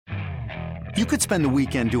You could spend the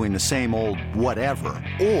weekend doing the same old whatever,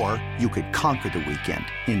 or you could conquer the weekend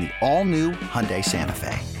in the all-new Hyundai Santa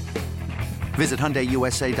Fe. Visit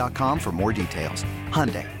HyundaiUSA.com for more details.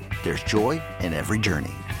 Hyundai, there's joy in every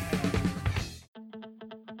journey.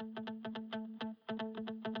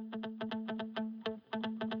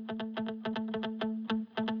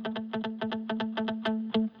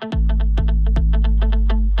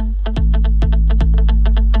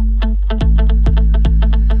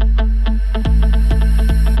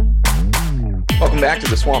 Back to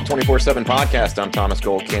the Swamp 24/7 podcast. I'm Thomas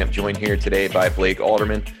Goldkamp, joined here today by Blake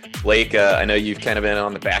Alderman. Blake, I know you've kind of been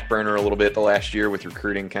on the back burner a little bit the last year with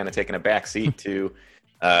recruiting, kind of taking a back seat to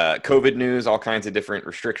COVID news, all kinds of different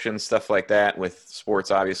restrictions, stuff like that with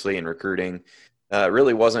sports, obviously, and recruiting.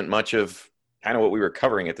 Really wasn't much of kind of what we were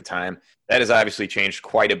covering at the time. That has obviously changed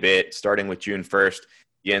quite a bit. Starting with June 1st,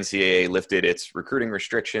 the NCAA lifted its recruiting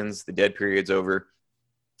restrictions. The dead period's over.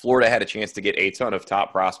 Florida had a chance to get a ton of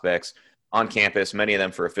top prospects on campus, many of them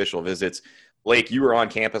for official visits. Blake, you were on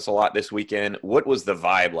campus a lot this weekend. What was the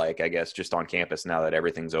vibe like, I guess, just on campus now that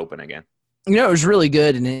everything's open again? You know, it was really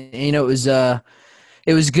good. And,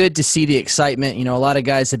 it was good to see the excitement. You know, a lot of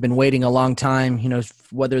guys have been waiting a long time, you know,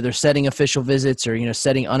 whether they're setting official visits or, you know,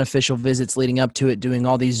 setting unofficial visits leading up to it, doing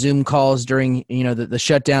all these Zoom calls during, you know, the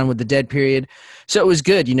shutdown with the dead period. So it was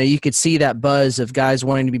good. You know, you could see that buzz of guys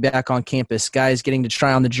wanting to be back on campus, guys getting to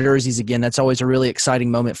try on the jerseys again. That's always a really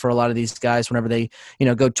exciting moment for a lot of these guys whenever they, you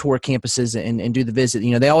know, go tour campuses and do the visit.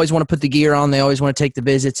 You know, they always want to put the gear on. They always want to take the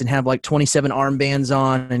visits and have like 27 armbands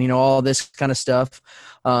on and, you know, all this kind of stuff.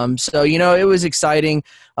 So, you know, it was exciting,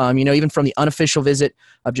 you know, even from the unofficial visit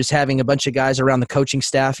of just having a bunch of guys around the coaching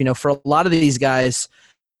staff. You know, for a lot of these guys,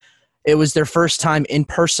 it was their first time in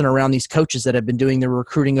person around these coaches that have been doing their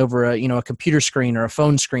recruiting over a computer screen or a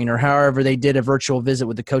phone screen or however they did a virtual visit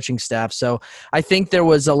with the coaching staff. So I think there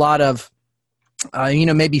was a lot of,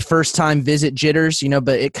 maybe first time visit jitters, you know,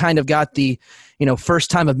 but it kind of got the, you know, first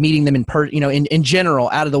time of meeting them in general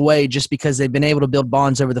out of the way just because they've been able to build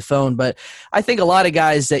bonds over the phone. But I think a lot of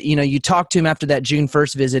guys that, you know, you talk to them after that June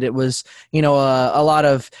 1st visit, it was, you know, a lot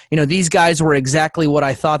of, you know, these guys were exactly what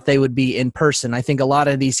I thought they would be in person. I think a lot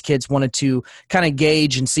of these kids wanted to kind of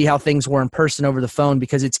gauge and see how things were in person over the phone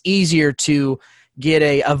because it's easier to get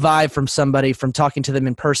a vibe from somebody from talking to them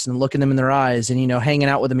in person and looking them in their eyes and, you know, hanging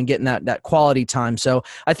out with them and getting that quality time. So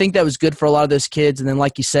I think that was good for a lot of those kids. And then,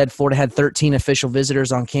 like you said, Florida had 13 official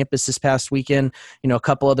visitors on campus this past weekend, you know, a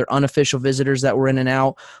couple other unofficial visitors that were in and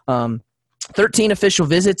out. 13 official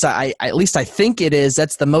visits, at least I think it is.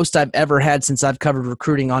 That's the most I've ever had since I've covered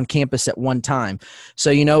recruiting on campus at one time.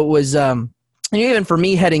 So, you know, it was and even for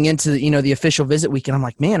me heading into, you know, the official visit weekend, I'm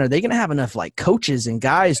like, man, are they going to have enough like coaches and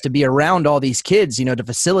guys to be around all these kids, you know, to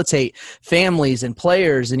facilitate families and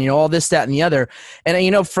players and, you know, all this, that, and the other. And, you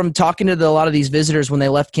know, from talking to a lot of these visitors when they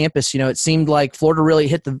left campus, you know, it seemed like Florida really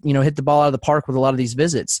hit the ball out of the park with a lot of these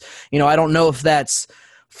visits. You know, I don't know if that's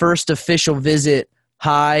first official visit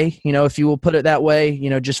high, you know, if you will put it that way, you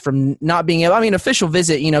know, just from not being able, I mean, official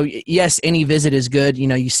visit, you know, yes, any visit is good. You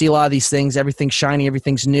know, you see a lot of these things, everything's shiny,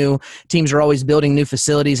 everything's new. Teams are always building new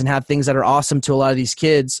facilities and have things that are awesome to a lot of these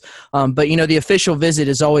kids. But, you know, the official visit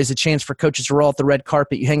is always a chance for coaches to roll out the red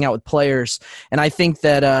carpet. You hang out with players. And I think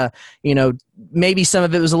that, you know, maybe some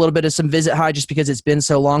of it was a little bit of some visit high just because it's been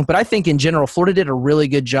so long. But I think in general, Florida did a really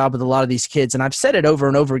good job with a lot of these kids. And I've said it over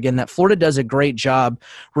and over again that Florida does a great job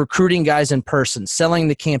recruiting guys in person, selling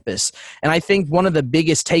the campus. And I think one of the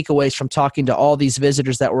biggest takeaways from talking to all these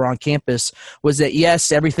visitors that were on campus was that,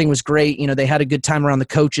 yes, everything was great. You know, they had a good time around the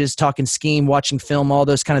coaches, talking scheme, watching film, all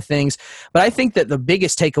those kind of things. But I think that the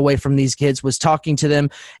biggest takeaway from these kids was talking to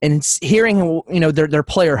them and hearing, you know, their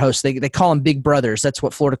player hosts. They call them big brothers. That's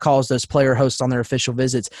what Florida calls those player hosts on their official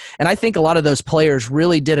visits. And I think a lot of those players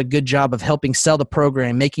really did a good job of helping sell the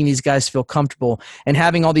program, making these guys feel comfortable and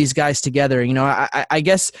having all these guys together. You know, I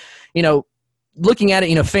guess, you know, looking at it,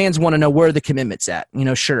 you know, fans want to know where the commitment's at, you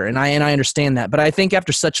know, sure. And I understand that. But I think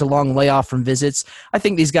after such a long layoff from visits, I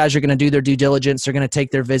think these guys are going to do their due diligence. They're going to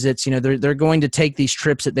take their visits. You know, they're going to take these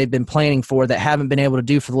trips that they've been planning for that haven't been able to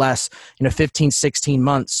do for the last, you know, 15, 16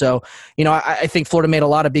 months. So, you know, I think Florida made a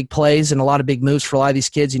lot of big plays and a lot of big moves for a lot of these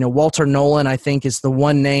kids. You know, Walter Nolan, I think, is the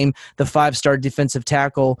one name, the 5-star defensive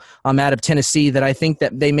tackle out of Tennessee that I think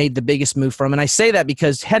that they made the biggest move from. And I say that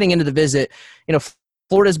because heading into the visit, you know,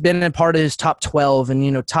 Florida's been a part of his top 12 and,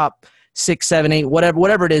 you know, top 6, 7, 8,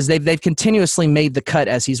 whatever it is. They've continuously made the cut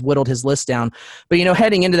as he's whittled his list down. But,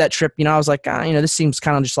 heading into that trip, I was like, this seems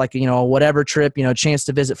kind of just like, a whatever trip, a chance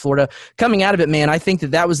to visit Florida. Coming out of it, man, I think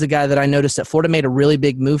that was the guy that I noticed that Florida made a really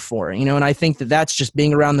big move for, and I think that that's just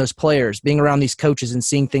being around those players, being around these coaches and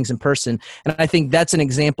seeing things in person. And I think that's an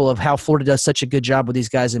example of how Florida does such a good job with these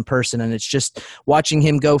guys in person. And it's just watching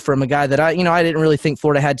him go from a guy that I didn't really think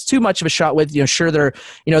Florida had too much of a shot with. Sure, they're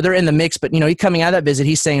in the mix, but he coming out of that visit,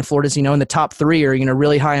 he's saying Florida's in the top 3 or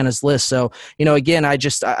really high on his list. So again, I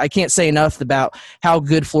can't say enough about how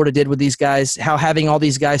good Florida did with these guys, how having all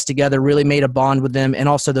these guys together really made a bond with them, and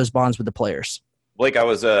also those bonds with the players. Blake, I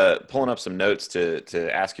was pulling up some notes to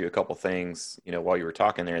ask you a couple things, while you were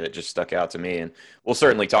talking there that just stuck out to me. And we'll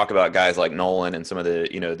certainly talk about guys like Nolan and some of the,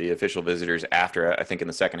 the official visitors after. I think in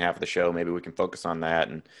the second half of the show, maybe we can focus on that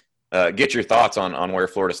and get your thoughts on where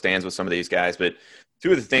Florida stands with some of these guys. But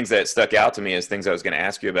two of the things that stuck out to me as things I was going to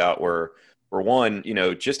ask you about were one,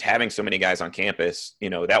 just having so many guys on campus,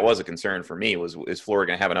 that was a concern for me. Is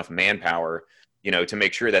Florida going to have enough manpower, to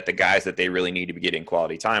make sure that the guys that they really need to be getting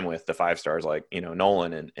quality time with, the 5 stars like,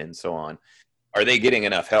 Nolan and so on, are they getting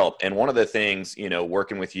enough help? And one of the things,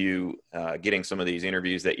 working with you, getting some of these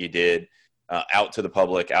interviews that you did out to the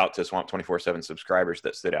public, out to Swamp 24/7 subscribers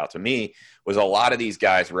that stood out to me was a lot of these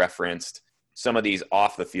guys referenced some of these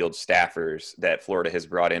off the field staffers that Florida has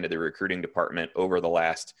brought into the recruiting department over the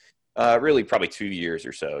last really probably 2 years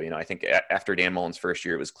or so. I think after Dan Mullen's first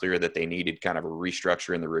year, it was clear that they needed kind of a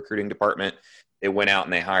restructure in the recruiting department. They went out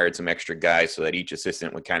and they hired some extra guys so that each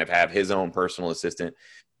assistant would kind of have his own personal assistant.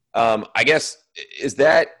 I guess,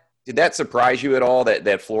 did that surprise you at all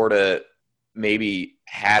that Florida maybe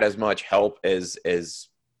had as much help as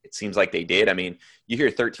it seems like they did? I mean, you hear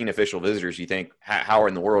 13 official visitors, you think, how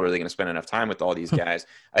in the world are they going to spend enough time with all these guys?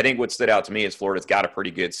 I think what stood out to me is Florida's got a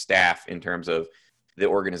pretty good staff in terms of the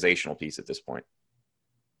organizational piece at this point.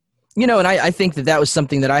 And I think that was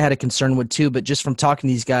something that I had a concern with too, but just from talking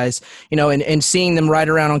to these guys, and seeing them ride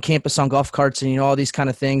around on campus on golf carts and, all these kind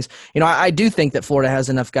of things, I do think that Florida has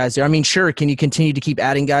enough guys there. I mean, sure, can you continue to keep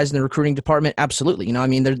adding guys in the recruiting department? Absolutely.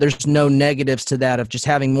 There's no negatives to that of just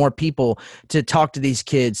having more people to talk to these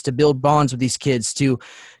kids, to build bonds with these kids, to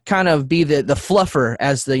kind of be the fluffer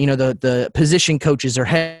as the position coaches or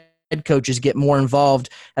head coaches get more involved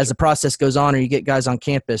as the process goes on, or you get guys on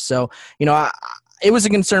campus. So, it was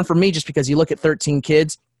a concern for me just because you look at 13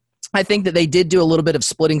 kids. I think that they did do a little bit of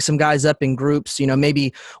splitting some guys up in groups.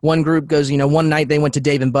 Maybe one group goes, one night they went to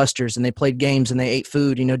Dave & Buster's and they played games and they ate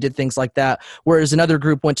food, did things like that. Whereas another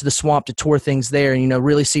group went to the Swamp to tour things there and,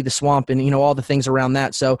 really see the Swamp and, all the things around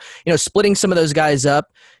that. So, splitting some of those guys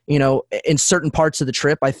up, in certain parts of the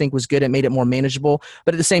trip, I think was good. It made it more manageable.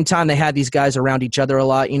 But at the same time, they had these guys around each other a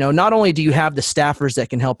lot. Not only do you have the staffers that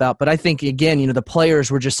can help out, but I think, again, the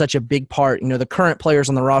players were just such a big part. The current players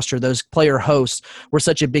on the roster, those player hosts were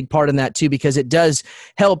such a big part in that too, because it does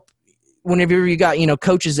help whenever you got,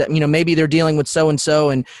 coaches that, maybe they're dealing with so-and-so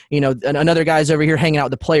and, another guy's over here hanging out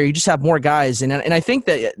with the player. You just have more guys. And I think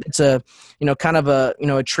that it's a, kind of a,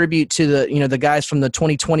 a tribute to the, the guys from the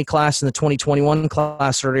 2020 class and the 2021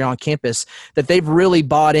 class already on campus, that they've really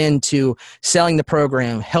bought into selling the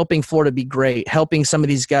program, helping Florida be great, helping some of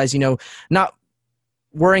these guys, not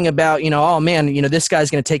worrying about, oh man, this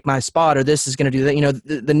guy's going to take my spot or this is going to do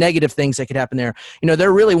that, the negative things that could happen there.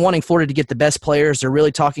 They're really wanting Florida to get the best players. They're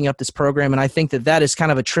really talking up this program. And I think that is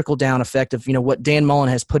kind of a trickle down effect of, what Dan Mullen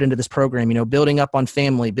has put into this program, building up on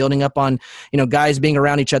family, building up on, guys being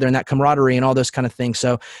around each other and that camaraderie and all those kind of things.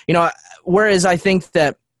 So, whereas I think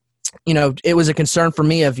that, it was a concern for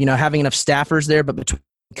me of, having enough staffers there, but between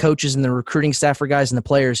coaches and the recruiting staffer guys and the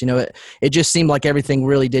players, it just seemed like everything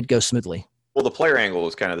really did go smoothly. Well, the player angle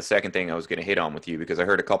was kind of the second thing I was going to hit on with you, because I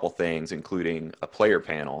heard a couple things, including a player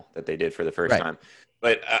panel that they did for the first time.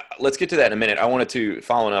 But let's get to that in a minute. I wanted to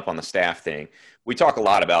follow up on the staff thing. We talk a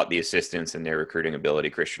lot about the assistants and their recruiting ability,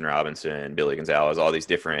 Christian Robinson, Billy Gonzalez, all these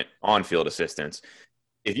different on-field assistants.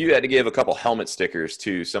 If you had to give a couple helmet stickers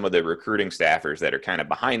to some of the recruiting staffers that are kind of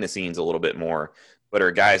behind the scenes a little bit more, but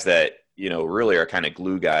are guys that, really are kind of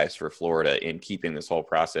glue guys for Florida in keeping this whole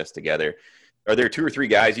process together, are there 2 or 3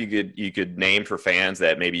 guys you could name for fans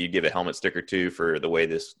that maybe you give a helmet sticker to for the way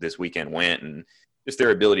this weekend went, and just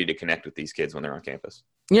their ability to connect with these kids when they're on campus.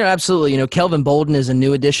 Yeah, absolutely. Kelvin Bolden is a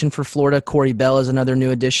new addition for Florida. Corey Bell is another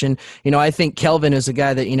new addition. I think Kelvin is a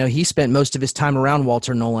guy that, he spent most of his time around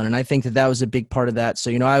Walter Nolan, and I think that was a big part of that. So,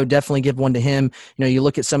 I would definitely give one to him. You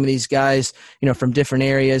look at some of these guys, from different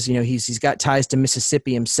areas, he's got ties to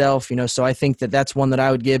Mississippi himself, so I think that that's one that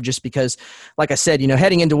I would give just because, like I said,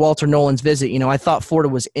 heading into Walter Nolan's visit, I thought Florida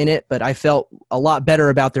was in it, but I felt a lot better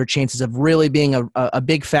about their chances of really being a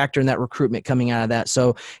big factor in that recruitment coming out of that.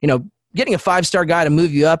 So, getting a 5-star guy to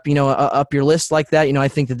move you up, up your list like that, I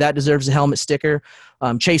think that deserves a helmet sticker.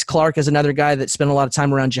 Chase Clark is another guy that spent a lot of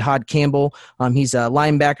time around Jihad Campbell. He's a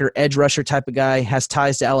linebacker, edge rusher type of guy, has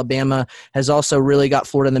ties to Alabama, has also really got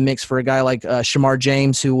Florida in the mix for a guy like Shamar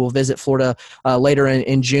James, who will visit Florida later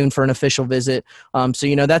in June for an official visit.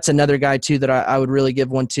 So, that's another guy, too, that I would really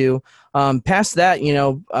give one to. Past that,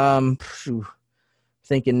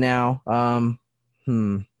 thinking now,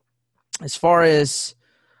 as far as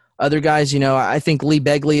other guys, I think Lee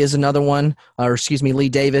Begley is another one, Lee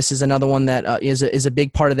Davis is another one that is a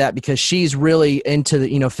big part of that because she's really into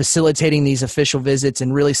the, facilitating these official visits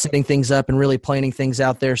and really setting things up and really planning things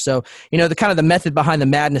out there. So, the kind of the method behind the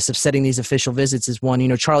madness of setting these official visits is one.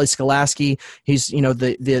 Charlie Skolaski, he's,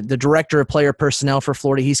 the director of player personnel for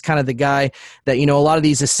Florida. He's kind of the guy that, a lot of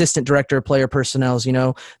these assistant director of player personnels,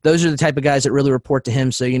 those are the type of guys that really report to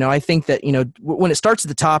him. So, I think that, when it starts at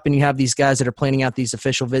the top and you have these guys that are planning out these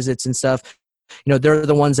official visits and stuff, they're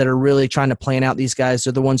the ones that are really trying to plan out these guys.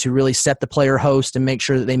 They're the ones who really set the player host and make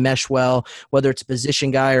sure that they mesh well, whether it's a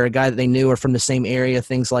position guy or a guy that they knew or from the same area,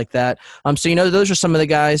 things like that. So, those are some of the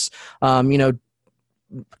guys,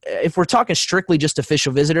 if we're talking strictly just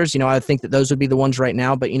official visitors, I think that those would be the ones right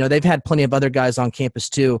now. But, they've had plenty of other guys on campus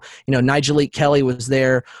too. Nigel Kelly was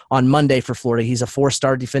there on Monday for Florida. He's a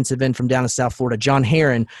 4-star defensive end from down in South Florida. John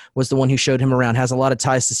Heron was the one who showed him around, has a lot of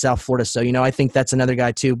ties to South Florida. So, I think that's another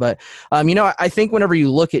guy too. But, I think whenever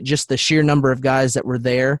you look at just the sheer number of guys that were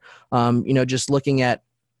there, just looking at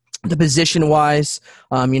the position wise,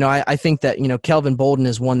 I think that, Kelvin Bolden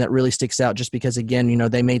is one that really sticks out just because, again,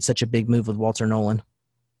 they made such a big move with Walter Nolan.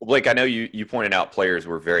 Well, Blake, I know you pointed out players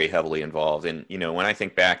were very heavily involved. And, when I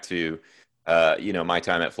think back to, my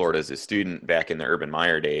time at Florida as a student back in the Urban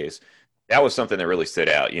Meyer days, that was something that really stood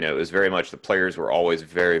out. It was very much the players were always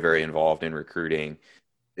very, very involved in recruiting.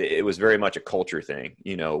 It was very much a culture thing,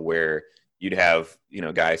 where you'd have,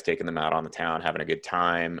 guys taking them out on the town, having a good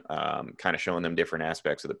time, kind of showing them different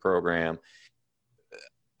aspects of the program.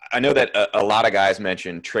 I know that a lot of guys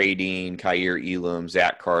mentioned Trey Dean, Kaiir Elam,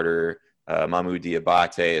 Zach Carter, Mahmoud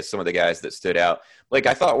Diabate as some of the guys that stood out. Like,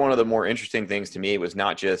 I thought one of the more interesting things to me was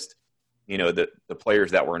not just, the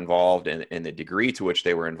players that were involved and the degree to which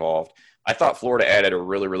they were involved. I thought Florida added a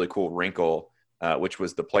really, really cool wrinkle, which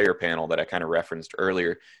was the player panel that I kind of referenced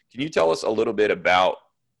earlier. Can you tell us a little bit about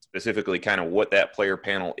specifically kind of what that player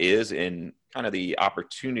panel is and kind of the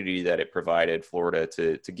opportunity that it provided Florida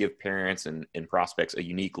to give parents and prospects a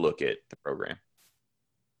unique look at the program?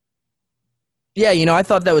 Yeah, I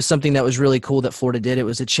thought that was something that was really cool that Florida did. It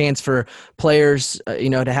was a chance for players,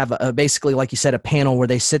 to have basically, like you said, a panel where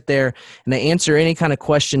they sit there and they answer any kind of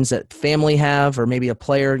questions that family have or maybe a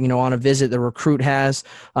player, on a visit the recruit has.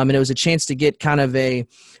 And it was a chance to get kind of a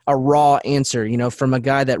raw answer, from a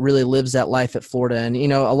guy that really lives that life at Florida. And,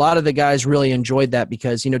 a lot of the guys really enjoyed that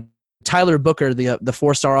because, Tyler Booker, the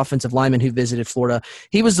 4-star offensive lineman who visited Florida,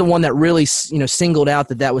 he was the one that really, singled out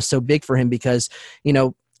that was so big for him because,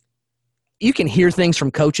 you can hear things from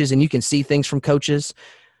coaches and you can see things from coaches.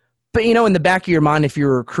 But, in the back of your mind, if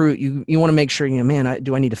you're a recruit, you want to make sure, man,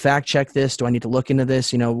 do I need to fact check this? Do I need to look into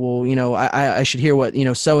this? I should hear what,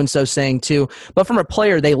 so-and-so saying too. But from a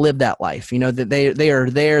player, they live that life, that they are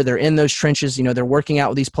there. They're in those trenches. They're working out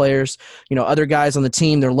with these players, other guys on the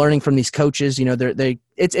team. They're learning from these coaches.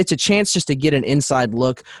 It's a chance just to get an inside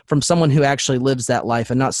look from someone who actually lives that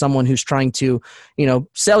life and not someone who's trying to,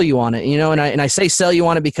 sell you on it, and I say sell you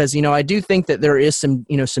on it because, I do think that there is some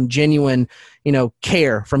genuine,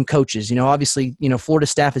 care from coaches. Obviously, Florida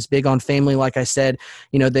staff is big on family. Like I said,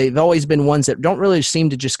 they've always been ones that don't really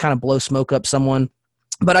seem to just kind of blow smoke up someone.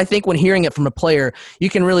 But I think when hearing it from a player,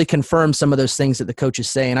 you can really confirm some of those things that the coaches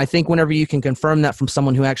say. And I think whenever you can confirm that from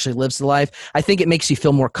someone who actually lives the life, I think it makes you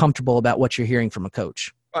feel more comfortable about what you're hearing from a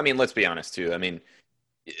coach. I mean, let's be honest too. I mean,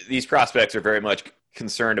 these prospects are very much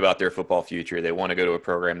concerned about their football future. They want to go to a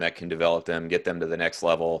program that can develop them, get them to the next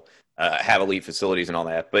level, have elite facilities and all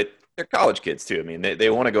that. But they're college kids too. I mean, they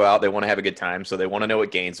want to go out, they want to have a good time. So they want to know what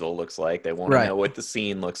Gainesville looks like. They want to know what the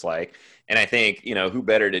scene looks like. And I think, who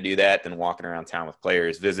better to do that than walking around town with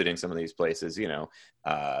players, visiting some of these places,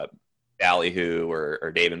 Ballyhoo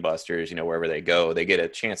or Dave and Buster's, wherever they go, they get a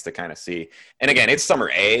chance to kind of see. And again, it's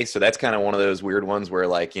summer A, so that's kind of one of those weird ones where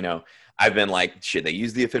I've been like, should they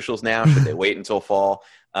use the officials now? Should they wait until fall?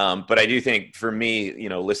 But I do think for me,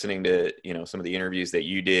 listening to, some of the interviews that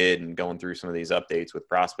you did and going through some of these updates with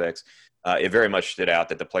prospects, it very much stood out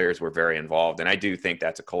that the players were very involved. And I do think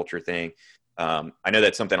that's a culture thing. I know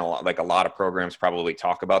that's something a lot of programs probably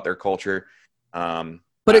talk about their culture.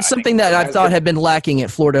 But it's something that I thought had been lacking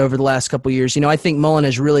at Florida over the last couple of years. I think Mullen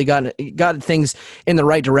has really gotten things in the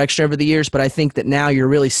right direction over the years, but I think that now you're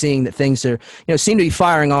really seeing that things are, seem to be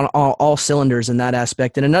firing on all cylinders in that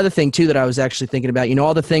aspect. And another thing, too, that I was actually thinking about,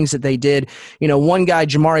 all the things that they did, one guy,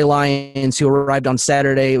 Jamari Lyons, who arrived on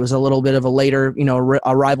Saturday, it was a little bit of a later,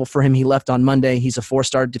 arrival for him. He left on Monday. He's a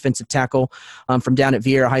 4-star defensive tackle from down at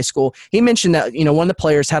Vieira High School. He mentioned that, one of the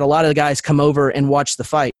players had a lot of the guys come over and watch the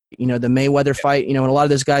fight. The Mayweather fight, and a lot of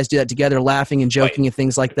those guys do that together, laughing and joking and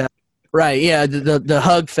things like that. Right, yeah, the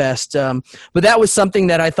hug fest. But that was something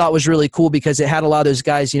that I thought was really cool because it had a lot of those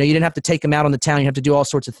guys, you didn't have to take them out on the town. You have to do all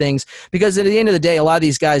sorts of things because at the end of the day, a lot of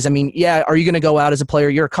these guys, are you going to go out as a player?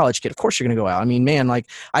 You're a college kid. Of course you're going to go out.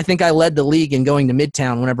 I think I led the league in going to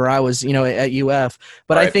Midtown whenever I was, at UF.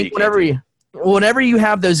 But I think whenever you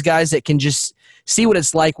have those guys that can just see what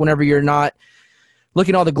it's like whenever you're not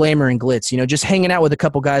looking at all the glamour and glitz, just hanging out with a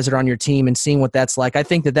couple guys that are on your team and seeing what that's like. I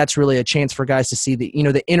think that that's really a chance for guys to see the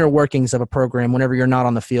inner workings of a program whenever you're not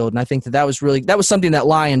on the field. And I think that was something that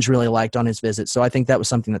Lyons really liked on his visit. So I think that was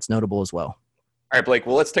something that's notable as well. All right, Blake,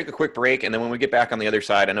 well, let's take a quick break. And then when we get back on the other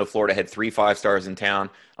side, I know Florida had 3 5-stars in town.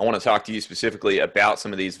 I want to talk to you specifically about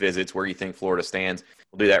some of these visits, where you think Florida stands.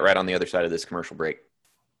 We'll do that right on the other side of this commercial break.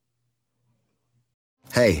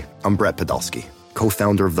 Hey, I'm Brett Podolsky,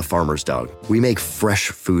 co-founder of The Farmer's Dog. We make fresh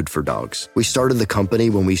food for dogs. We started the company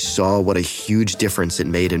when we saw what a huge difference it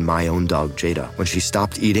made in my own dog, Jada, when she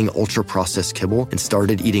stopped eating ultra-processed kibble and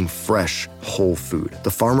started eating fresh, whole food.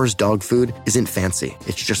 The Farmer's Dog food isn't fancy.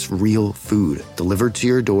 It's just real food delivered to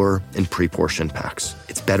your door in pre-portioned packs.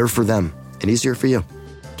 It's better for them and easier for you.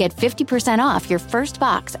 Get 50% off your first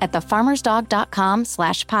box at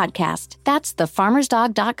thefarmersdog.com/podcast. That's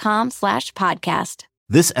thefarmersdog.com/podcast.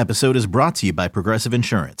 This episode is brought to you by Progressive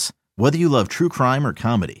Insurance. Whether you love true crime or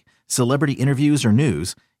comedy, celebrity interviews or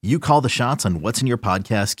news, you call the shots on what's in your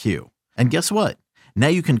podcast queue. And guess what? Now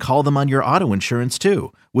you can call them on your auto insurance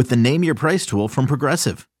too with the Name Your Price tool from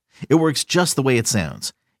Progressive. It works just the way it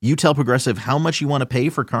sounds. You tell Progressive how much you want to pay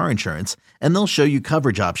for car insurance, and they'll show you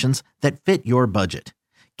coverage options that fit your budget.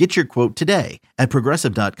 Get your quote today at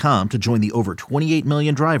Progressive.com to join the over 28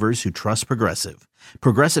 million drivers who trust Progressive.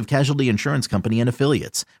 Progressive Casualty Insurance Company and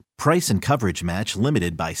Affiliates. Price and coverage match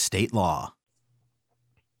limited by state law.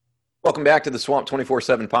 Welcome back to the Swamp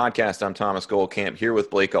 24/7 podcast. I'm Thomas Goldkamp here with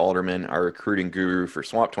Blake Alderman, our recruiting guru for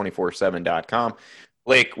swamp247.com.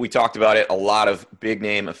 Blake, we talked about it, a lot of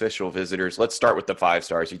big-name official visitors. Let's start with the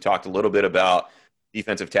 5-stars. You talked a little bit about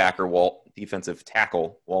defensive tackle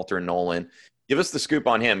Walter Nolan. Give us the scoop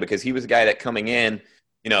on him, because he was a guy that coming in,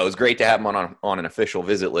 it was great to have him on an official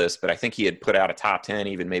visit list, but I think he had put out a top 10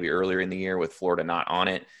 even maybe earlier in the year with Florida not on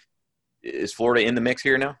it. Is Florida in the mix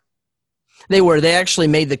here now? They actually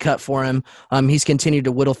made the cut for him. He's continued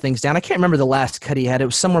to whittle things down. I can't remember the last cut he had. It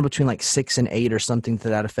was somewhere between like 6 and 8 or something to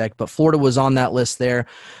that effect, but Florida was on that list there.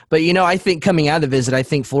 But, I think coming out of the visit, I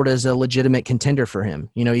think Florida is a legitimate contender for him.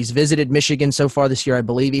 He's visited Michigan so far this year. I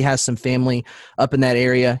believe he has some family up in that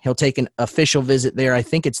area. He'll take an official visit there. I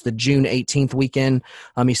think it's the June 18th weekend.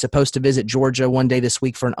 He's supposed to visit Georgia one day this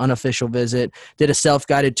week for an unofficial visit. Did a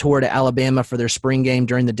self-guided tour to Alabama for their spring game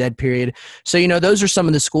during the dead period. So, those are some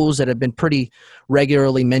of the schools that have been pretty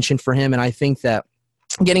regularly mentioned for him. And I think that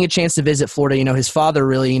getting a chance to visit Florida, his father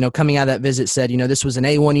really, coming out of that visit said, this was an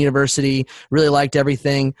A1 university, really liked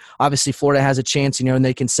everything. Obviously, Florida has a chance, and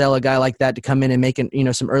they can sell a guy like that to come in and make,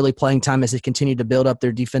 some early playing time as they continue to build up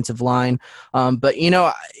their defensive line. But,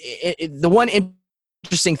 the one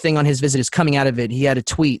interesting thing on his visit is coming out of it, he had a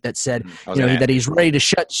tweet that said, that he was ready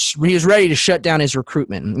to shut down his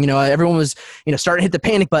recruitment. Everyone was, starting to hit the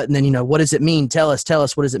panic button. Then, what does it mean? Tell us,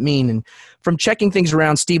 what does it mean? And from checking things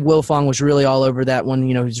around, Steve Wilfong was really all over that one.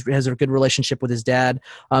 He has a good relationship with his dad.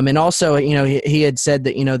 And also, he had said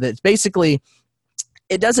that, that basically,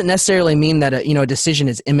 it doesn't necessarily mean that a decision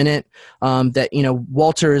is imminent. That,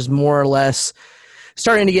 Walter is more or less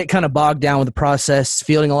starting to get kind of bogged down with the process,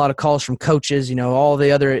 fielding a lot of calls from coaches, all the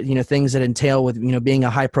other, things that entail with, being a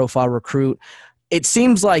high profile recruit. It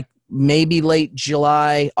seems like maybe late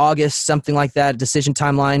July, August, something like that, decision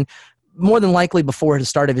timeline. more than likely before the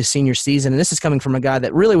start of his senior season. And this is coming from a guy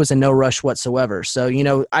that really was in no rush whatsoever. So,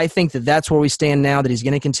 I think that that's where we stand now, that he's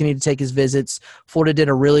going to continue to take his visits. Florida did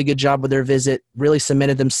a really good job with their visit, really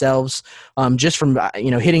cemented themselves just from,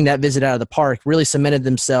 hitting that visit out of the park, really cemented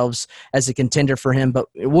themselves as a contender for him. But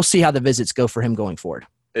we'll see how the visits go for him going forward.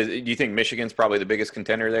 Do you think Michigan's probably the biggest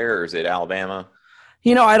contender there, or is it Alabama?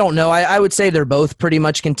 I don't know. I would say they're both pretty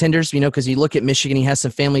much contenders, because you look at Michigan, he has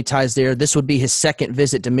some family ties there. This would be his second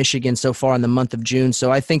visit to Michigan so far in the month of June.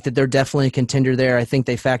 So I think that they're definitely a contender there. I think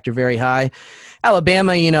they factor very high.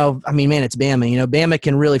 Alabama, it's Bama. Bama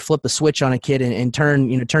can really flip a switch on a kid and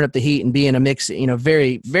turn up the heat and be in a mix,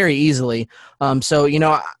 very, very easily.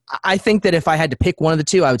 I think that if I had to pick one of the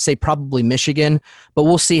two, I would say probably Michigan, but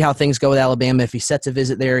we'll see how things go with Alabama. If he sets a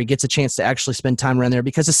visit there, he gets a chance to actually spend time around there,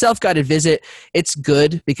 because a self-guided visit, it's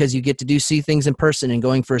good because you get to see things in person and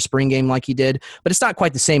going for a spring game like he did, but it's not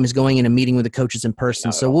quite the same as going in and meeting with the coaches in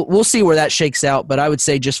person. So we'll see where that shakes out. But I would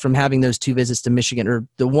say just from having those two visits to Michigan, or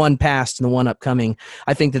the one past and the one upcoming,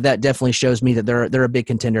 I think that definitely shows me that they're a big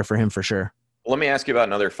contender for him for sure. Well, let me ask you about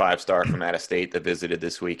another 5-star from out of state that visited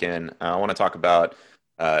this weekend. I want to talk about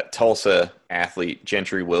Tulsa athlete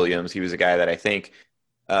Gentry Williams. He was a guy that I think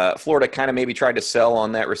Florida kind of maybe tried to sell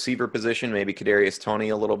on that receiver position, maybe Kadarius Toney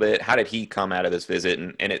a little bit. How did he come out of this visit?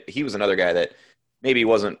 And he was another guy that maybe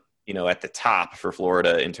wasn't, at the top for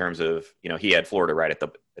Florida in terms of, he had Florida right at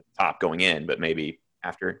the top going in, but maybe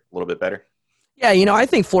after a little bit better. Yeah, I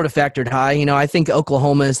think Florida factored high. I think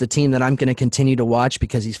Oklahoma is the team that I'm going to continue to watch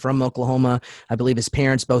because he's from Oklahoma. I believe his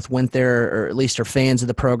parents both went there, or at least are fans of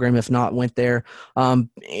the program, if not went there.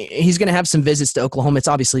 He's going to have some visits to Oklahoma. It's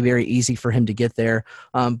obviously very easy for him to get there.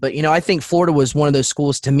 But I think Florida was one of those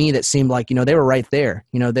schools to me that seemed like, they were right there.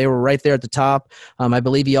 They were right there at the top. I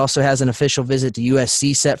believe he also has an official visit to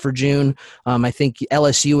USC set for June. I think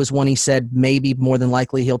LSU was one he said maybe more than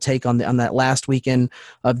likely he'll take on that last weekend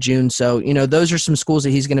of June. So, those are some schools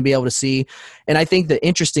that he's going to be able to see. And I think the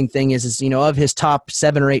interesting thing is of his top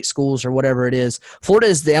 7 or 8 schools or whatever it is, Florida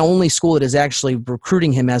is the only school that is actually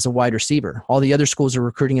recruiting him as a wide receiver. All the other schools are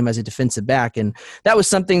recruiting him as a defensive back. And that was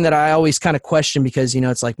something that I always kind of questioned because,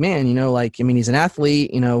 it's like, man, he's an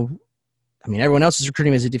athlete, everyone else is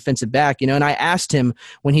recruiting him as a defensive back, and I asked him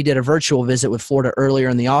when he did a virtual visit with Florida earlier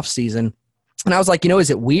in the offseason. And I was like,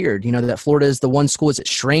 is it weird, that Florida is the one school? Is it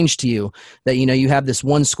strange to you that, you have this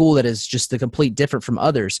one school that is just the complete different from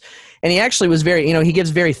others? And he actually was very, he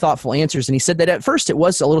gives very thoughtful answers. And he said that at first it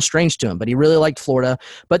was a little strange to him, but he really liked Florida.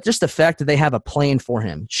 But just the fact that they have a plan for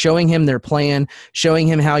him, showing him their plan, showing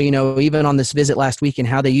him how, even on this visit last weekend,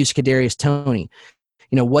 how they used Kadarius Toney.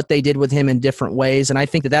 What they did with him in different ways. And I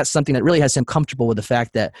think that that's something that really has him comfortable with the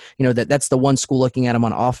fact that, that's the one school looking at him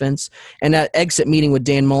on offense. And that exit meeting with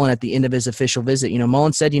Dan Mullen at the end of his official visit,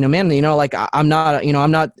 Mullen said, man, I'm not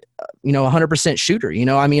 100%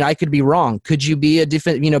 shooter. I could be wrong. Could you be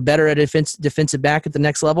better at defensive back at the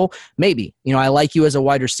next level? Maybe. I like you as a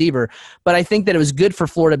wide receiver. But I think that it was good for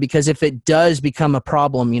Florida because if it does become a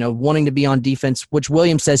problem, wanting to be on defense, which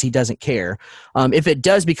Williams says he doesn't care, if it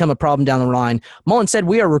does become a problem down the line, Mullen said,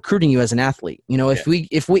 we are recruiting you as an athlete.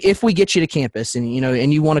 If we get you to campus and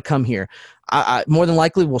you want to come here, I more than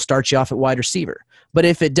likely we'll start you off at wide receiver. But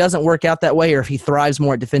if it doesn't work out that way, or if he thrives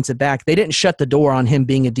more at defensive back, they didn't shut the door on him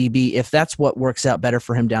being a DB if that's what works out better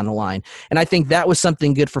for him down the line. And I think that was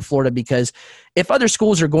something good for Florida because if other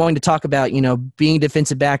schools are going to talk about, being a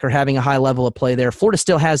defensive back or having a high level of play there, Florida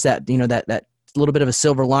still has that, that a little bit of a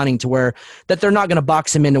silver lining to where that they're not going to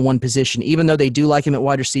box him into one position, even though they do like him at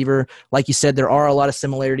wide receiver. Like you said, there are a lot of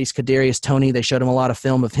similarities. Kadarius Toney, they showed him a lot of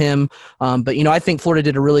film of him. But I think Florida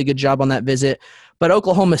did a really good job on that visit. But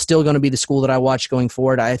Oklahoma is still going to be the school that I watch going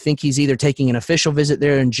forward. I think he's either taking an official visit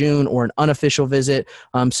there in June or an unofficial visit.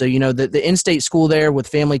 So, the in-state school there with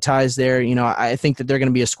family ties there, I think that they're going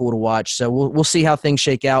to be a school to watch. So we'll see how things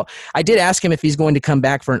shake out. I did ask him if he's going to come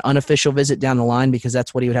back for an unofficial visit down the line because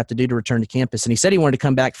that's what he would have to do to return to campus. And he said he wanted to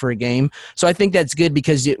come back for a game. So I think that's good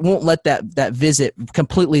because it won't let that visit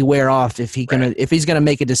completely wear off if he's going to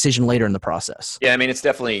make a decision later in the process. Yeah, it's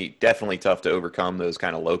definitely tough to overcome those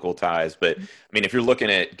kind of local ties. But, if you're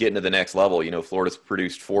looking at getting to the next level, Florida's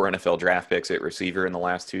produced 4 NFL draft picks at receiver in the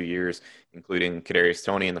last 2 years, including Kadarius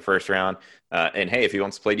Toney in the first round. And hey, if he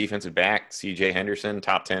wants to play defensive back, C.J. Henderson,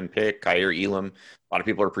 top 10 pick, Kaiir Elam, a lot of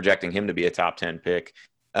people are projecting him to be a top 10 pick.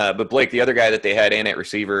 But Blake, the other guy that they had in at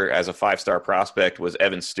receiver as a 5-star prospect was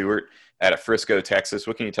Evan Stewart out of Frisco, Texas.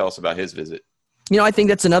 What can you tell us about his visit? I think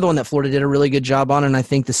that's another one that Florida did a really good job on, and I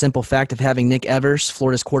think the simple fact of having Nick Evers,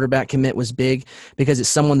 Florida's quarterback commit, was big because it's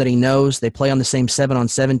someone that he knows. They play on the same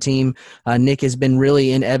 7-on-7 team. Nick has been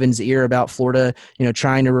really in Evans' ear about Florida,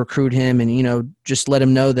 trying to recruit him and, just let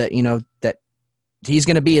him know that, that he's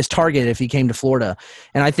going to be his target if he came to Florida.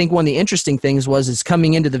 And I think one of the interesting things is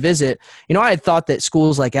coming into the visit, I had thought that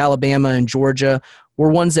schools like Alabama and Georgia were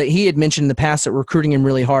ones that he had mentioned in the past that were recruiting him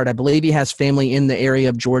really hard. I believe he has family in the area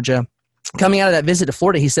of Georgia. Coming out of that visit to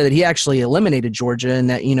Florida, he said that he actually eliminated Georgia and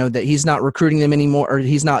that, that he's not recruiting them anymore, or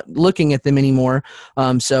he's not looking at them anymore.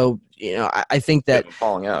 I think that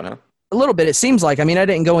falling out, huh? A little bit. It seems like, I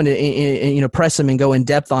didn't go into, press him and go in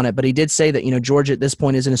depth on it, but he did say that, Georgia at this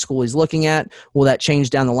point isn't a school he's looking at. Will that change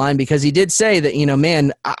down the line? Because he did say that,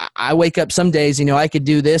 man, I wake up some days, I could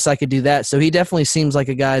do this, I could do that. So he definitely seems like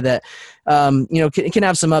a guy that, can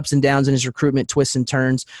have some ups and downs in his recruitment, twists and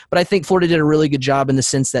turns. But I think Florida did a really good job in the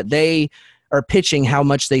sense that they are pitching how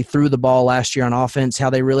much they threw the ball last year on offense, how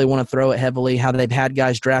they really want to throw it heavily, how they've had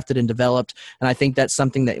guys drafted and developed. And I think that's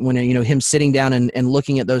something that when, him sitting down and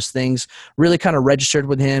looking at those things really kind of registered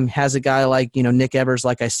with him. Has a guy like, Nick Evers,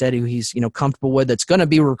 like I said, who he's, comfortable with, that's going to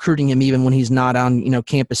be recruiting him even when he's not on,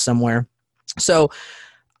 campus somewhere. So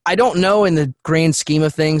I don't know in the grand scheme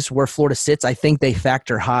of things where Florida sits. I think they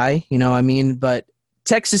factor high, but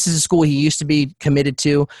Texas is a school he used to be committed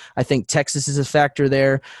to. I think Texas is a factor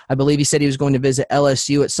there. I believe he said he was going to visit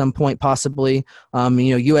LSU at some point, possibly.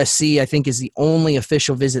 USC, I think, is the only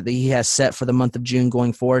official visit that he has set for the month of June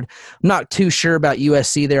going forward. I'm not too sure about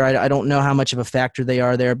USC there. I don't know how much of a factor they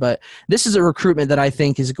are there, but this is a recruitment that I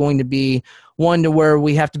think is going to be one to where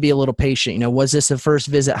we have to be a little patient. Was this a first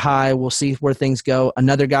visit high? We'll see where things go.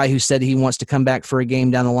 Another guy who said he wants to come back for a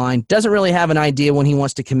game down the line doesn't really have an idea when he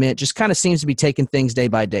wants to commit, just kind of seems to be taking things day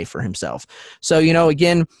by day for himself. So,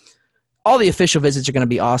 again, all the official visits are going to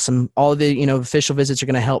be awesome. All of the, official visits are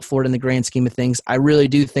going to help Florida in the grand scheme of things. I really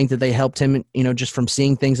do think that they helped him, just from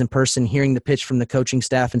seeing things in person, hearing the pitch from the coaching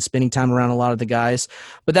staff and spending time around a lot of the guys.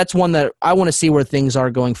 But that's one that I want to see where things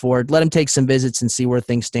are going forward. Let him take some visits and see where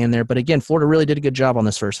things stand there. But again, Florida really did a good job on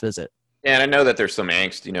this first visit. Yeah, and I know that there's some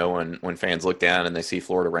angst, when fans look down and they see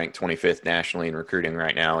Florida ranked 25th nationally in recruiting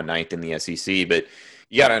right now and 9th in the SEC. But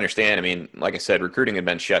you got to understand, like I said, recruiting had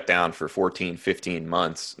been shut down for 14, 15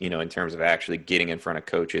 months, in terms of actually getting in front of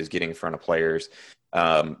coaches, getting in front of players.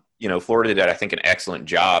 Florida did, I think, an excellent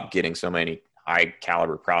job getting so many high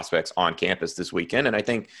caliber prospects on campus this weekend. And I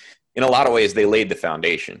think in a lot of ways they laid the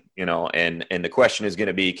foundation, and the question is going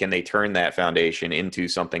to be, can they turn that foundation into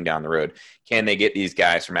something down the road? Can they get these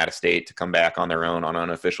guys from out of state to come back on their own on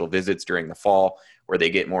unofficial visits during the fall, where they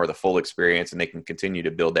get more of the full experience and they can continue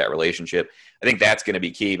to build that relationship? I think that's going to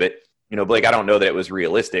be key. But, Blake, I don't know that it was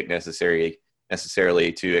realistic necessarily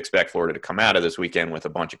to expect Florida to come out of this weekend with a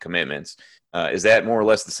bunch of commitments. Is that more or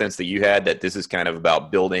less the sense that you had, that this is kind of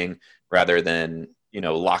about building rather than,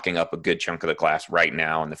 locking up a good chunk of the class right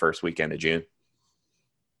now in the first weekend of June?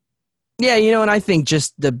 Yeah, and I think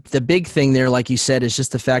just the big thing there, like you said, is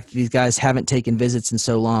just the fact that these guys haven't taken visits in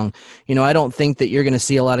so long. I don't think that you're going to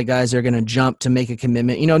see a lot of guys that are going to jump to make a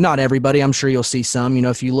commitment. Not everybody. I'm sure you'll see some.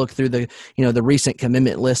 If you look through the recent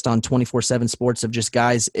commitment list on 24/7 Sports of just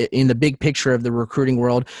guys in the big picture of the recruiting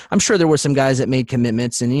world, I'm sure there were some guys that made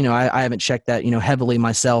commitments, and I haven't checked that heavily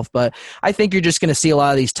myself, but I think you're just going to see a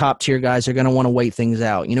lot of these top tier guys are going to want to wait things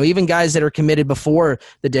out. Even guys that are committed before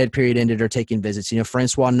the dead period ended are taking visits.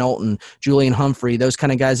 Francois Knowlton, Julian Humphrey, those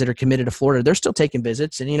kind of guys that are committed to Florida, they're still taking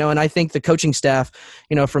visits. And, and I think the coaching staff,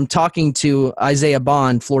 from talking to Isaiah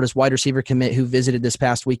Bond, Florida's wide receiver commit, who visited this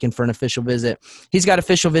past weekend for an official visit, he's got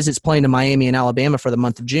official visits playing to Miami and Alabama for the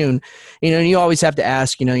month of June. And you always have to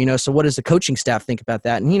ask, so what does the coaching staff think about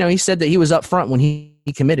that? And, he said that he was up front when he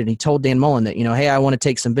committed. He told Dan Mullen that, hey, I want to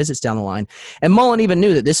take some visits down the line. And Mullen even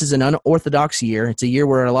knew that this is an unorthodox year. It's a year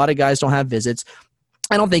where a lot of guys don't have visits.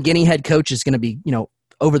 I don't think any head coach is going to be,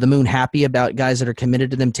 over the moon happy about guys that are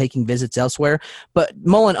committed to them taking visits elsewhere. But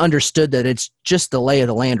Mullen understood that it's just the lay of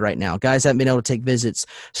the land right now. Guys haven't been able to take visits.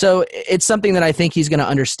 So it's something that I think he's going to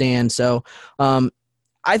understand. So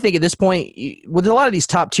I think at this point, with a lot of these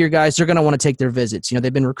top tier guys, they're going to want to take their visits.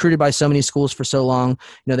 They've been recruited by so many schools for so long.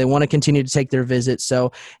 They want to continue to take their visits.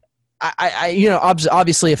 So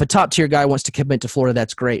obviously if a top tier guy wants to commit to Florida,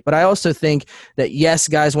 that's great. But I also think that, yes,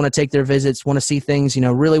 guys want to take their visits, want to see things,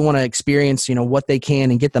 really want to experience, what they can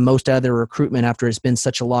and get the most out of their recruitment after it's been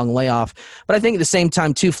such a long layoff. But I think at the same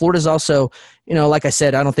time too, Florida's also, like I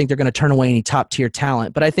said, I don't think they're going to turn away any top tier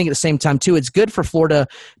talent, but I think at the same time too, it's good for Florida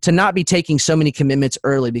to not be taking so many commitments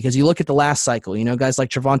early, because you look at the last cycle, guys like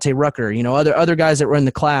Trevante Rucker, other guys that were in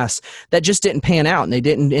the class that just didn't pan out and they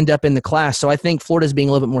didn't end up in the class. So I think Florida's being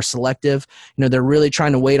a little bit more selective. They're really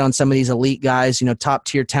trying to wait on some of these elite guys, top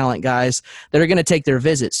tier talent guys that are going to take their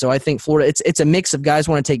visits. So I think Florida, it's a mix of guys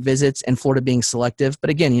want to take visits and Florida being selective. But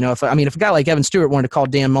again, if a guy like Evan Stewart wanted to call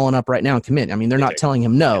Dan Mullen up right now and commit, they're not telling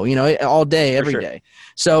him no, all day, every day.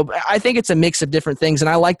 So I think it's a mix of different things. And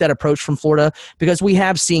I like that approach from Florida, because we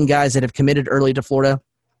have seen guys that have committed early to Florida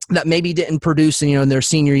that maybe didn't produce in their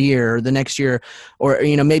senior year or the next year, or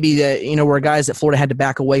maybe were guys that Florida had to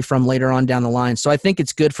back away from later on down the line. So I think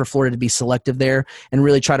it's good for Florida to be selective there and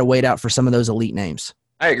really try to wait out for some of those elite names.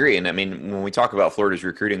 I agree. And when we talk about Florida's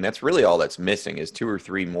recruiting, that's really all that's missing is 2 or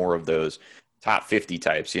 3 more of those top 50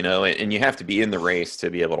 types, and you have to be in the race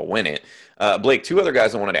to be able to win it. Blake, 2 other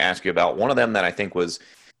guys I wanted to ask you about. One of them that I think was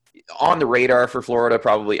on the radar for Florida,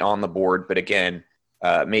 probably on the board, but again,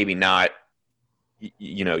 maybe not,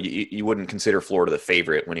 you wouldn't consider Florida the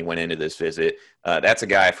favorite when he went into this visit. That's a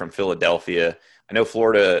guy from Philadelphia. I know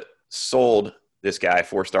Florida sold this guy,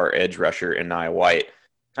 4-star edge rusher, Aniah White,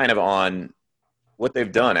 kind of on what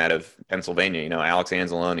they've done out of Pennsylvania. Alex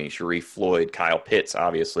Anzalone, Sharif Floyd, Kyle Pitts,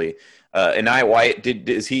 obviously. Aniah White,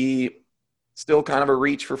 is he still kind of a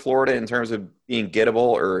reach for Florida in terms of being gettable,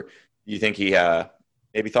 or do you think he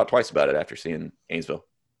maybe thought twice about it after seeing Gainesville?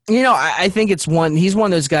 I think he's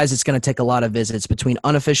one of those guys that's going to take a lot of visits, between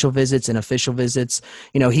unofficial visits and official visits.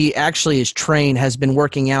 He actually has been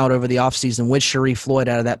working out over the offseason with Sharif Floyd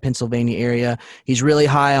out of that Pennsylvania area. He's really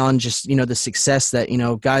high on just, the success that,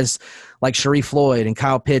 guys like Sharif Floyd and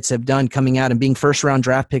Kyle Pitts have done coming out and being first-round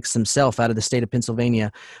draft picks themselves out of the state of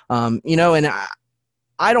Pennsylvania. And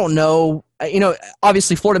I don't know.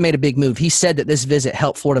 Obviously Florida made a big move. He said that this visit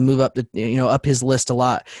helped Florida move up up his list a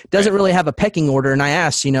lot. Doesn't really have a pecking order. And I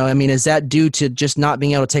asked, is that due to just not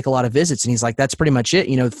being able to take a lot of visits? And he's like, that's pretty much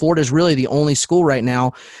it. Florida's really the only school right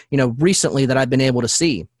now, recently that I've been able to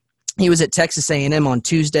see. He was at Texas A&M on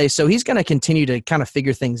Tuesday, so he's going to continue to kind of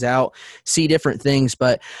figure things out, see different things.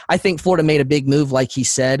 But I think Florida made a big move, like he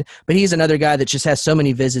said. But he's another guy that just has so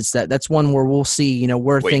many visits that's one where we'll see,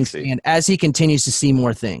 where things stand as he continues to see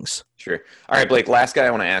more things. Sure. All right, Blake, last guy I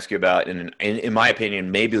want to ask you about, and in my opinion,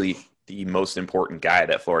 maybe the most important guy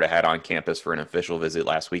that Florida had on campus for an official visit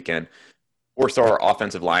last weekend. 4-star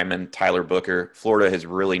offensive lineman Tyler Booker. Florida has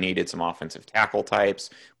really needed some offensive tackle types.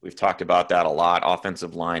 We've talked about that a lot.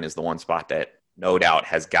 Offensive line is the one spot that no doubt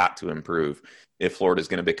has got to improve if Florida is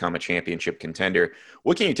going to become a championship contender.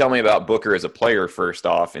 What can you tell me about Booker as a player, first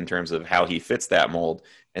off, in terms of how he fits that mold,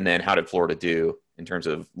 and then how did Florida do in terms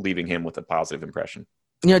of leaving him with a positive impression?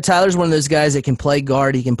 Tyler's one of those guys that can play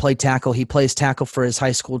guard. He can play tackle. He plays tackle for his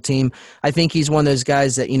high school team. I think he's one of those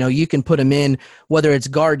guys that, you can put him in, whether it's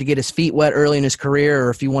guard to get his feet wet early in his career,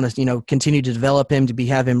 or if you want to, continue to develop him to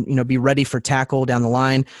have him, be ready for tackle down the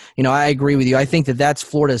line. I agree with you. I think that's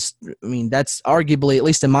Florida's, that's arguably, at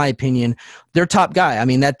least in my opinion, their top guy.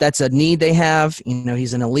 That's a need they have.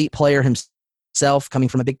 He's an elite player himself, coming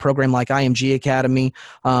from a big program like IMG Academy.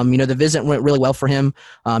 The visit went really well for him.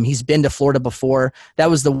 He's been to Florida before. That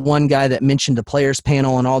was the one guy that mentioned the players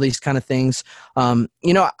panel and all these kind of things.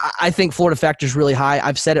 I think Florida factors really high.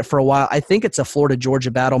 I've said it for a while. I think it's a Florida-Georgia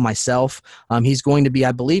battle myself. He's going to be,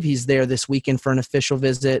 I believe he's there this weekend for an official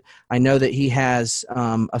visit. I know that he has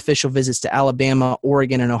official visits to Alabama,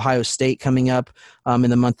 Oregon, and Ohio State coming up in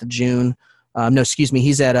the month of June.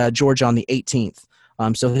 He's at Georgia on the 18th.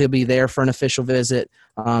 So he'll be there for an official visit.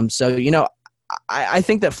 I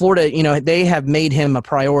think that Florida, they have made him a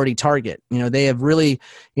priority target. They have really,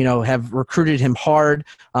 have recruited him hard.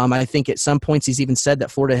 I think at some points he's even said that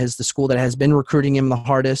Florida is the school that has been recruiting him the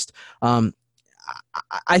hardest.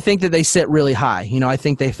 I think that they sit really high. I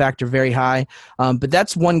think they factor very high. But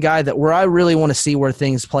that's one guy where I really want to see where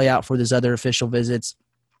things play out for these other official visits.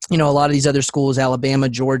 A lot of these other schools, Alabama,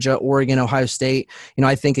 Georgia, Oregon, Ohio State,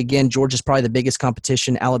 I think, again, Georgia's probably the biggest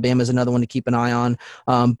competition. Alabama's another one to keep an eye on.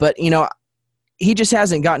 But he just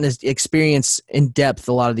hasn't gotten his experience in depth,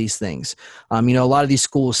 a lot of these things. A lot of these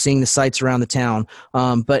schools, seeing the sites around the town.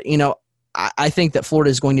 But I think that Florida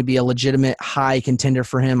is going to be a legitimate high contender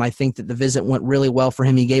for him. I think that the visit went really well for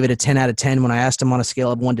him. He gave it a 10 out of 10 when I asked him on a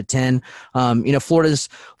scale of 1 to 10. Florida's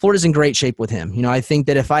in great shape with him. I think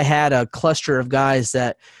that if I had a cluster of guys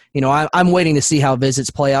that, I'm waiting to see how visits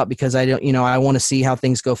play out, because I want to see how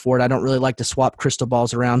things go forward. I don't really like to swap crystal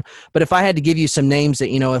balls around. But if I had to give you some names that,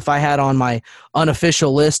 if I had on my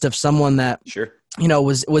unofficial list of someone that, sure,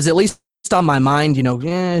 was at least on my mind,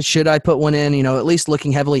 should I put one in, at least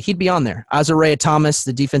looking heavily, he'd be on there. Azariah Thomas,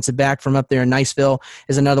 the defensive back from up there in Niceville,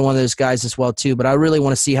 is another one of those guys as well too, but I really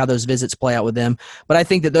want to see how those visits play out with them. But I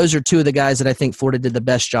think that those are two of the guys that I think Florida did the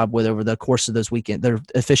best job with over the course of their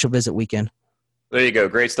official visit weekend. There you go.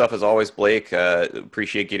 Great stuff as always, Blake.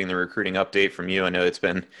 Appreciate getting the recruiting update from you. I know it's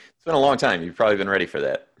been a long time. You've probably been ready for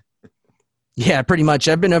that. Yeah, pretty much.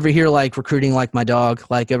 I've been over here recruiting like my dog,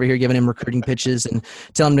 over here giving him recruiting pitches and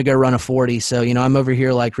telling him to go run a 40. So, I'm over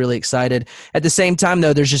here really excited. At the same time,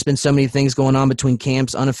 though, there's just been so many things going on between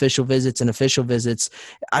camps, unofficial visits, and official visits.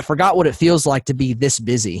 I forgot what it feels like to be this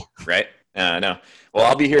busy. Right. No. Well,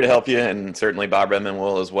 I'll be here to help you, and certainly Bob Redman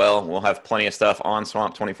will as well. We'll have plenty of stuff on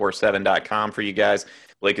swamp247.com for you guys.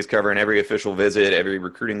 Blake is covering every official visit, every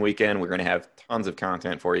recruiting weekend. We're going to have tons of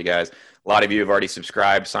content for you guys. A lot of you have already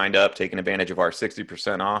subscribed, signed up, taken advantage of our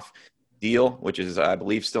 60% off deal, which is, I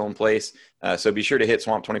believe, still in place. So be sure to hit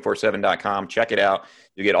swamp247.com. Check it out.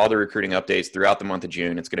 You'll get all the recruiting updates throughout the month of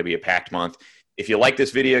June. It's going to be a packed month. If you like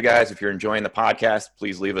this video, guys, if you're enjoying the podcast,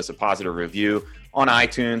 please leave us a positive review on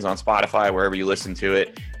iTunes, on Spotify, wherever you listen to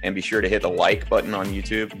it. And be sure to hit the like button on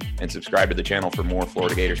YouTube and subscribe to the channel for more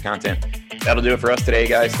Florida Gators content. That'll do it for us today,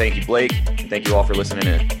 guys. Thank you, Blake, and thank you all for listening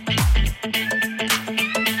in.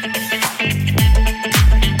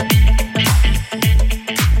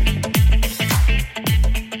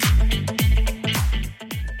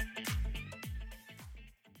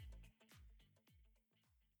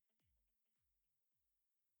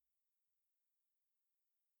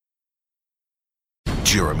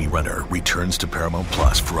 Jeremy Renner returns to Paramount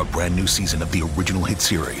Plus for a brand new season of the original hit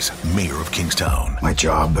series, Mayor of Kingstown. My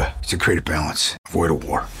job is to create a balance, avoid a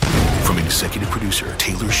war. From executive producer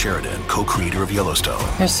Taylor Sheridan, co-creator of Yellowstone.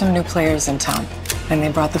 There's some new players in town, and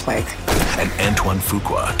they brought the plague. And Antoine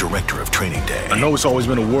Fuqua, director of Training Day. I know it's always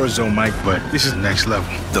been a war zone, Mike, but this is next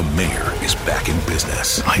level. The Mayor is back in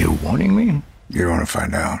business. Are you warning me? You're going to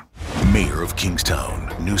find out. Mayor of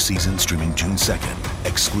Kingstown. New season streaming June 2nd,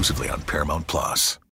 exclusively on Paramount Plus.